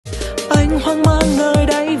Anh hoang mang nơi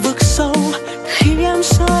đáy vực sâu khi em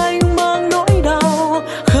xa anh mang nỗi đau.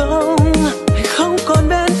 Không còn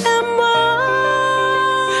bên em mãi.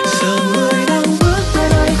 Giờ người đang bước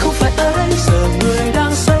bên anh không phải anh, giờ người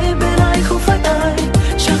đang say bên anh không phải anh.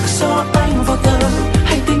 Chắc do anh vào tờ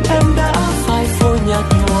hành tinh em đã phai phôi nhạt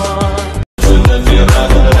nhòa.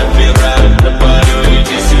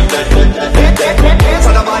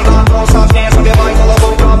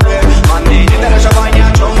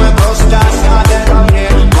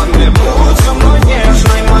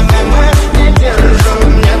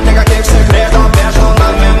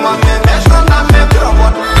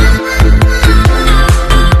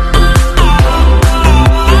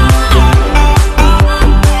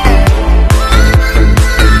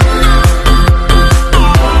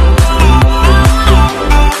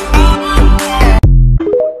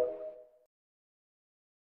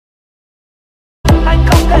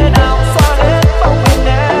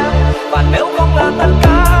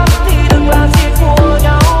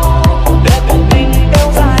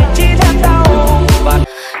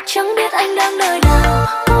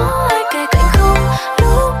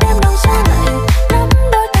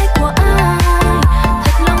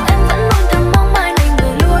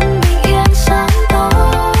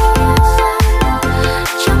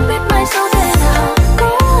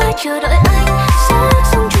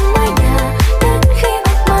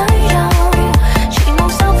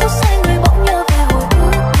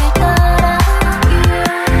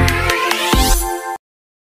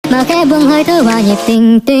 Mà khẽ buông hơi thở hòa nhịp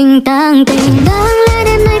tình tình tang tình. Đáng lẽ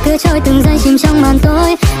đêm nay cứ trôi từng giây chìm trong màn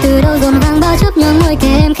tối. Từ đâu dồn vàng bao chấp nhường môi kề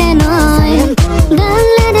em khẽ nói. Đáng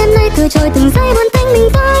lẽ đêm nay cứ trôi từng giây buồn tênh mình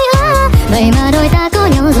tôi. Vậy mà đôi ta có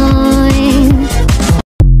nhau rồi.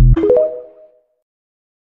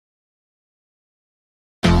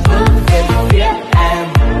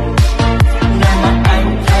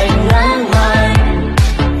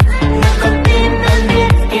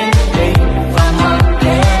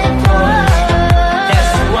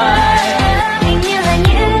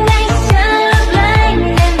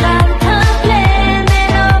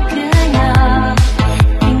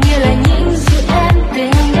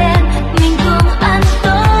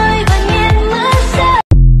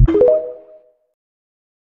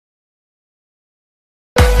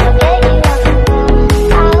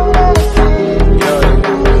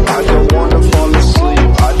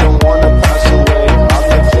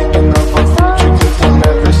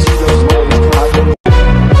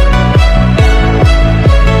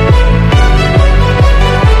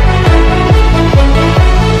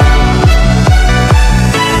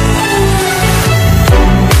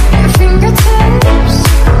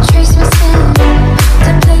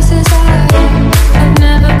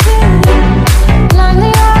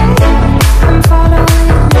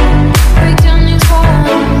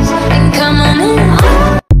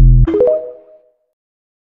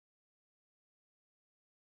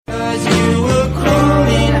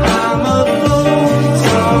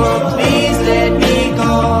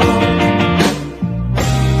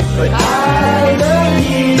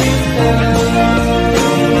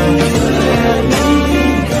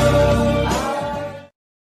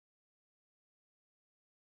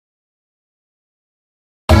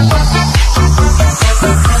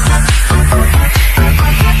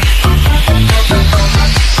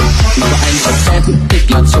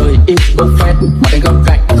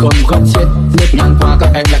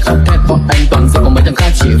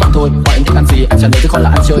 Trả lời chứ không là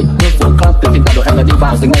ăn chơi. Bước vô club tự tin cả đội em là đi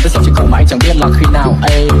vào. Dừng ngay với sóng trên cầu mãi chẳng biết là khi nào.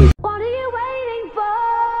 Ê.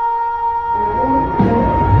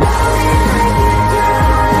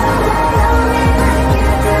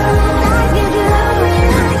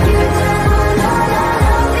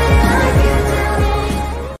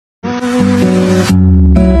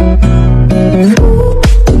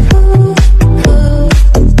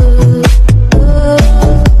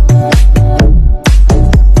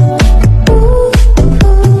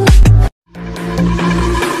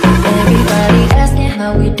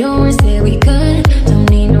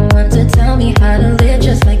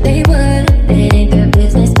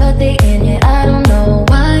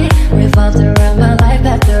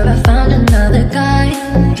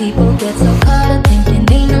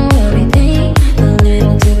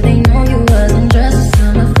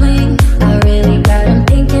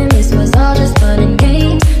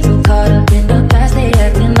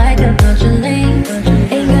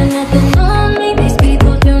 Ain't got nothing on me, these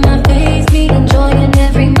people through my face, me enjoying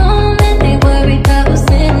every moment. They worry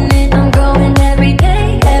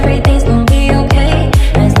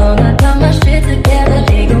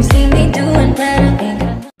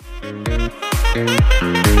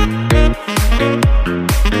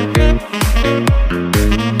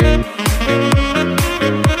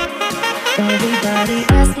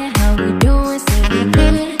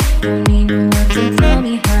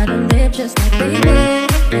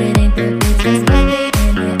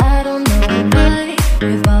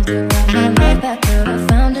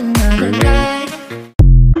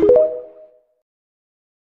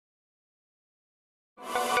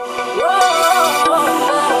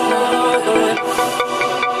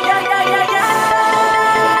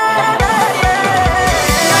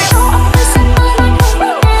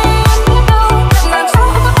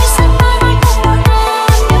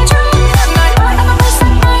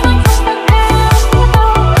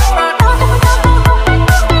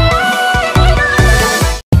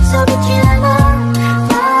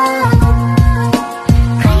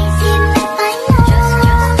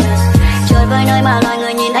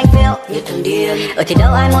thì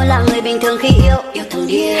đâu ai muốn là người bình thường khi yêu thằng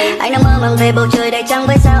điên. Anh đang mơ màng về bầu trời đầy trăng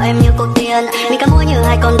với sao em như cô tiên. Mình cắm môi như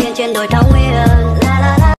hai con điên trên đồi thảo nguyên. La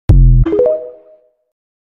la la.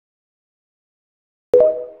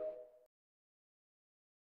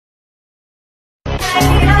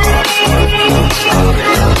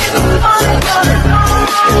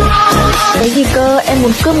 Cái gì cơ, em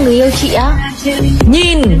muốn cướp người yêu chị á?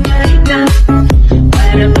 Nhìn!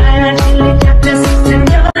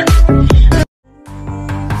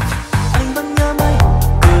 Anh vẫn nhớ mãi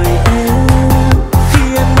cười em khi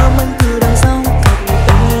em ôm anh từ đằng sau thật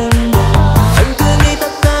em. Anh cứ nghĩ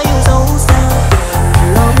tất cả yêu dấu xa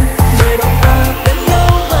lòng để đón ta đến nhau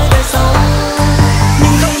vài ngày sau.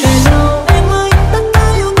 Nhưng không thể nào em ơi, tất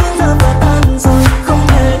cả yêu thương giờ vỡ tan rồi. Không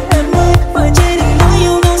thể em ơi, phải chế định nỗi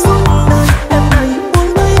yêu đâu suốt đời. Em này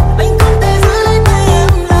buông tay, anh không thể giữ lấy tay em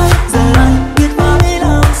lại. Giờ anh biết phải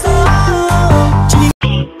làm sao.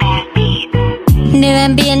 Nếu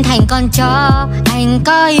em biến thành con chó, anh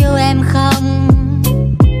có yêu em không?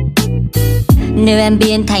 Nếu em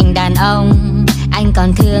biến thành đàn ông, anh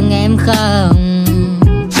còn thương em không?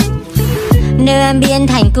 Nếu em biến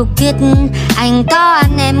thành cục kít, anh có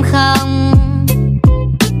ăn em không?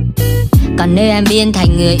 Còn nếu em biến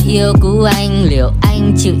thành người yêu của anh, liệu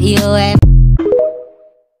anh chịu yêu em?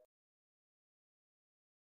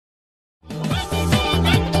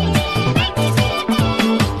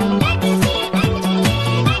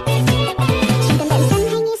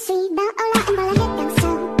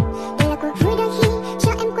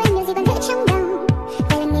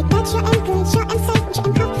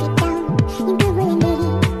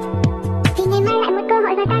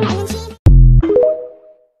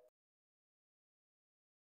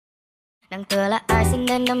 Đằng tựa là ai sinh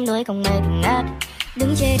nên năm đuối không ngày từng ngát.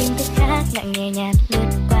 Đứng trên đỉnh thức khác nặng nhẹ nhạt lướt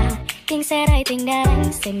qua. Tiếng xe đầy tình đã đánh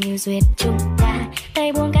xem như duyệt chúng ta.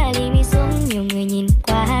 Tay buông cả ly mi xuống nhiều người nhìn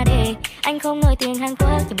qua để anh không nói tiếng Hàn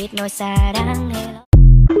Quốc chỉ biết nói xa đáng nghe.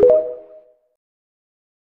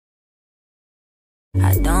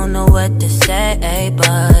 I don't know what to say, but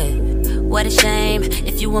what a shame.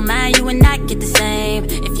 If you were mine, you would not get the same.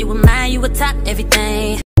 If you were mine, you would top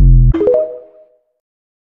everything.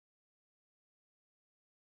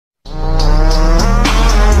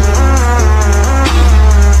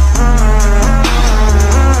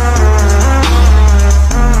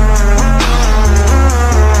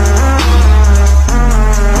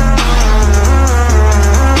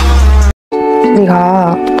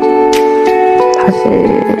 네가 다시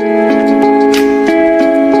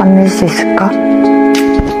만날 수 있을까?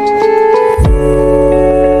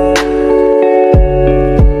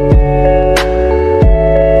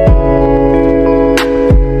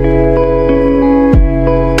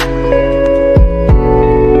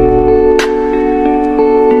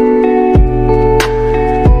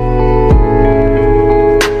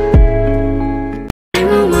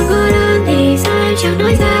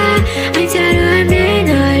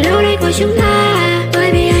 Chúng ta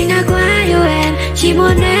bởi vì anh đã quá yêu em, chỉ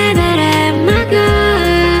muốn em bên em mát gơ.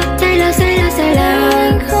 Say love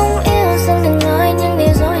anh không yêu xin đừng nói những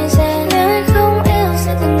điều dối gian. Nếu anh không yêu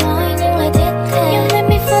xin đừng nói những lời thiết tha. You let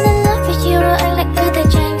me fall in love with you rồi anh lại cứ thể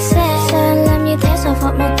tránh xa. Sao anh làm như thế sao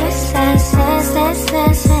vọt một cách xa.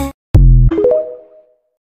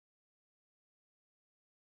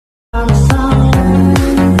 Cảm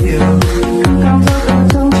giác không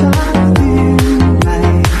trong trái tim này,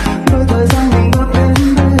 đôi thời gian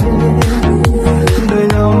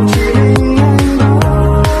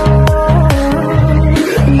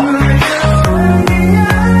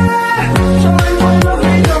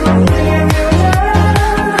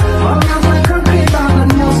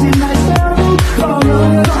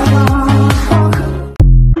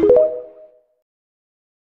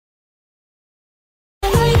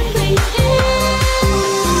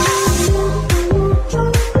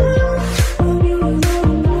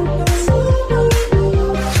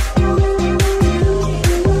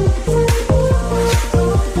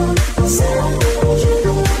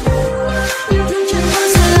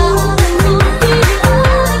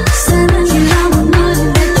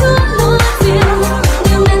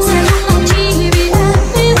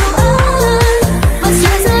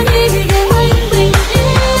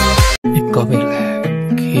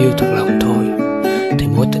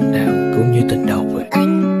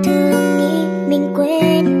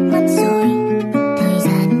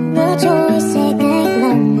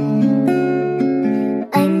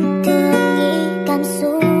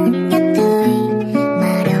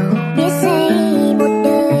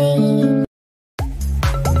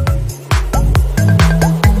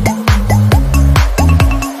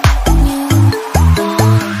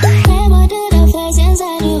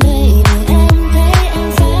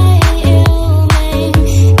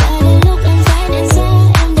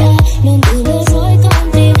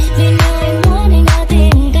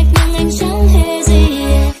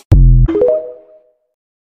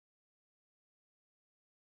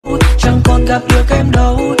gặp được em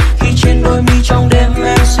đâu, khi trên đôi mi trong đêm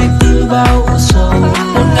em suy tư bao u sầu.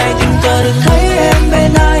 Một ngày tình cờ được thấy em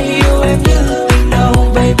bên ai yêu em như tình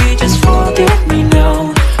đầu. Baby just forget me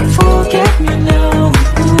now, forget me now.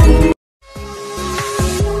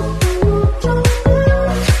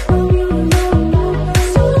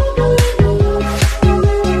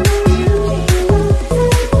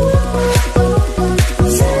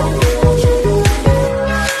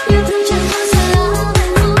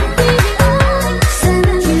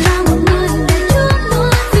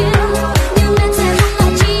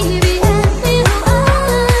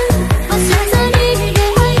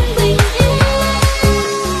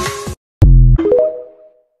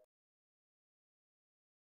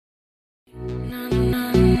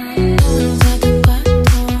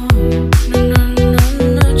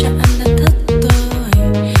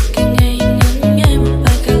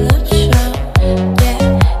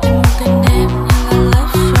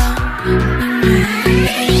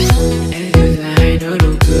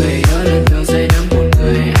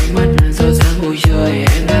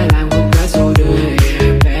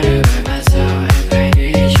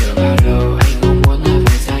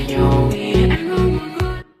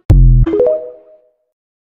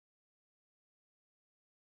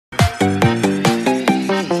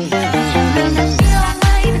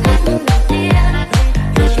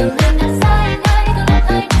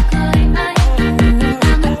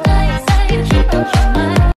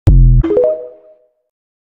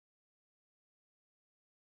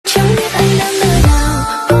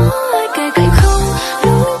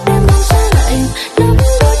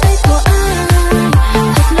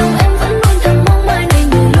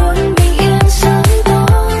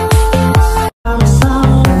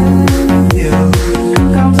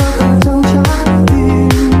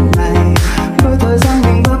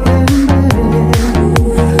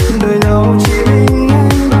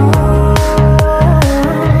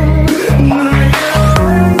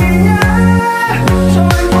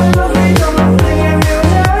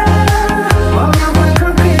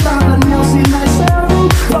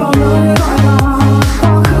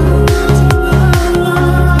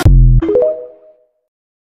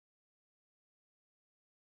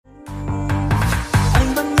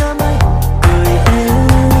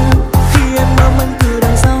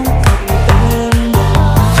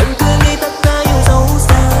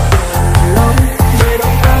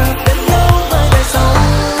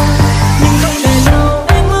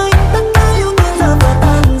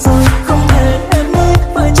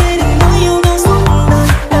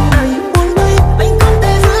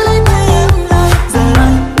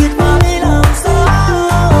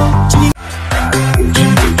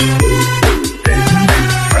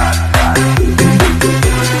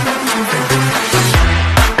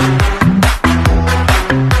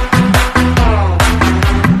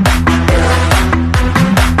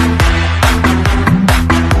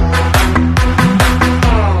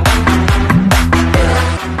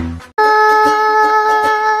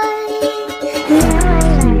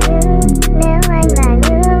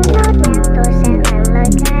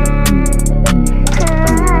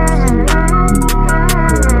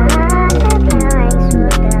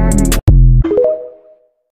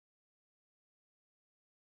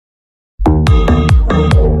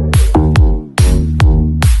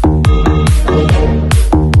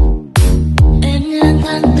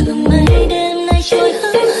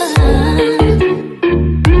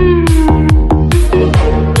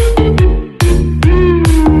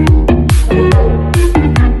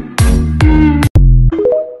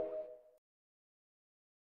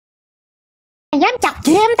 Dám chọc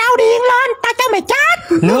chị em tao điên lên, tao cho mày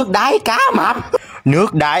chết. Nước đáy cá mập,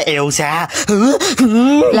 nước đáy Elsa,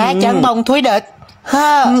 lá chắn bông thúy địch.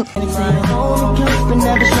 Ha.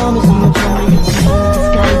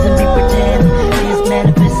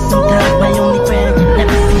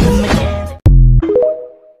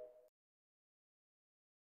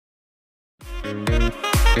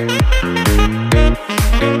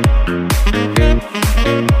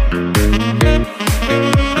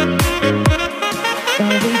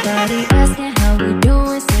 Everybody asking how we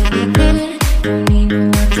doing, say we good. Don't need no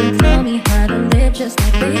one to tell me how to live just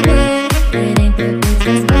like they would. It ain't the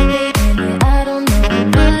business of me, and I don't know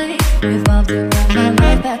why. Revolved around my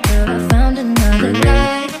life after I found another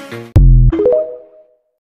guy.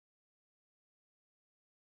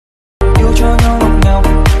 Yêu cho nhau ngọt ngào,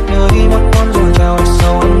 nhớ đi một con rồi chào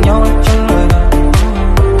sâu ấm nhau trong lời nào.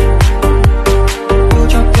 Yêu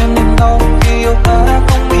cho thêm niềm đau khi yêu ta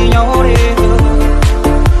không vì nhau đi từ.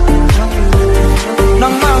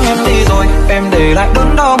 Nắng mang em đi rồi, em để lại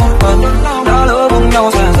đớn đau một phần. Đã lỡ buông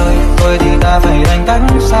nhau xa rời, thôi thì ta phải đành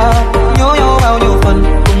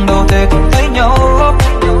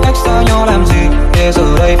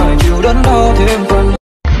chịu đớn đau thêm phần.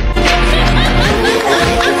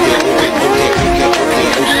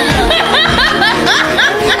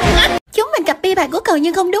 Chúng mình cặp bi bài của cậu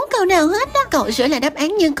nhưng không đúng câu nào hết đó. Cậu sửa là đáp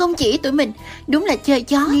án nhưng không chỉ tụi mình. Đúng là chơi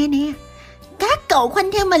chó. Nè nè, các cậu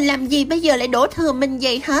khoanh theo mình làm gì, bây giờ lại đổ thừa mình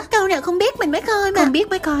vậy hả? Câu nào không biết mình mới coi mà. Không biết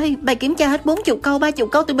mới coi. Bài kiểm tra hết 40 câu, 30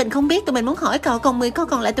 câu tụi mình không biết, tụi mình muốn hỏi cậu, còn 10 câu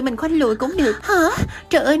còn lại tụi mình khoanh lùi cũng được. Hả?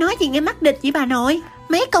 Trời ơi, nói gì nghe mắc địch vậy bà nội.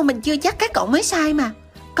 Mấy câu mình chưa chắc các cậu mới sai mà.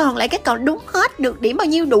 Còn lại các cậu đúng hết, được điểm bao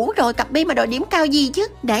nhiêu đủ rồi, cặp bi mà đòi điểm cao gì chứ.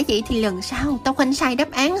 Đã vậy thì lần sau tao khoanh sai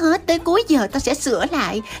đáp án hết, tới cuối giờ tao sẽ sửa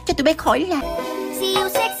lại cho tụi bay khỏi là. See you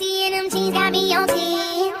sexy and them jeans got me on 1,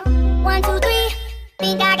 2, 3,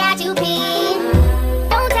 think I got you pinned.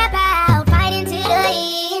 Don't tap out, fight into the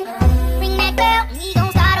end. Ring that bell, we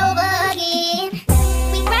gon' start over again.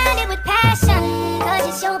 We grind it with passion, cause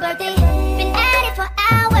it's your birthday. Been at it for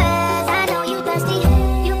hours, I know you thirsty.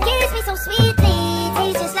 You kiss me so sweetly,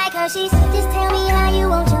 tastes just like Hershey's. Just tell me how you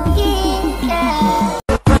want to get, yeah.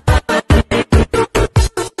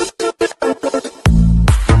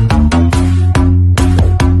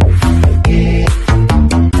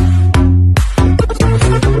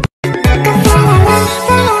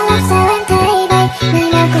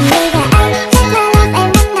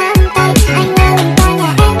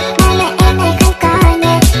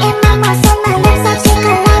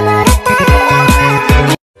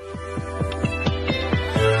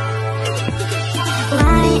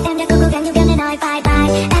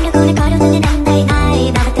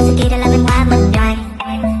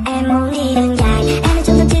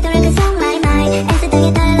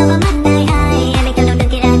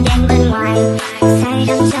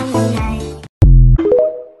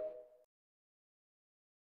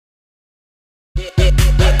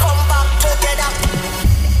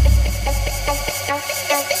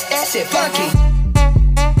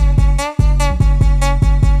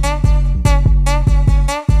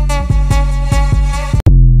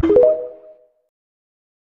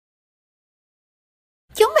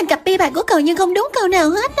 Chúng mình cặp bi bài của cậu nhưng không đúng câu nào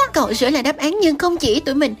hết đó. Cậu sửa là đáp án nhưng không chỉ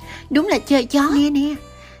tụi mình. Đúng là chơi chó. Nè nè,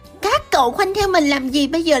 các cậu khoanh theo mình làm gì,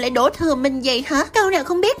 bây giờ lại đổ thừa mình vậy hả? Câu nào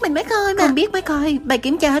không biết mình mới coi mà. Không biết mới coi. Bài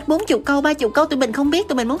kiểm tra hết 40 câu, 30 câu tụi mình không biết,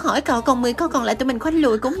 tụi mình muốn hỏi cậu, còn 10 câu còn lại tụi mình khoanh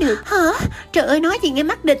lùi cũng được. Hả? Trời ơi, nói gì nghe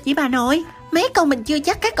mắc địch vậy bà nội. Mấy câu mình chưa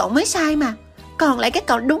chắc các cậu mới sai mà. Còn lại các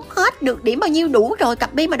cậu đúng hết, được điểm bao nhiêu đủ rồi,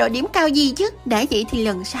 cặp bi mà đòi điểm cao gì chứ. Đã vậy thì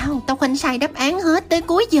lần sau tao khoanh sai đáp án hết, tới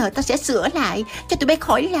cuối giờ tao sẽ sửa lại cho tụi bay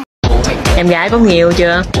khỏi là. Em gái có người yêu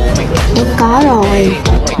chưa? Em có rồi.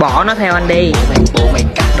 Bỏ nó theo anh đi.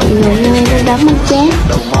 Người ơi, nó đấm anh chết.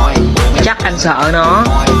 Chắc anh sợ nó.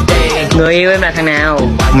 Người yêu em là thằng nào?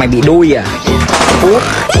 Mày bị đuôi à? Út,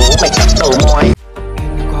 mày chắc đầu môi. Em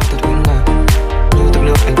qua thật vững vàng, như từng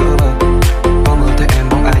nước anh vỡ vào. Có mơ thấy em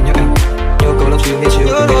mong ai nhớ em, nhớ câu love you miss you.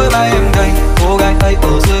 Nhớ đôi vai em gầy, cô gái tay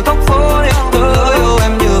ở dưới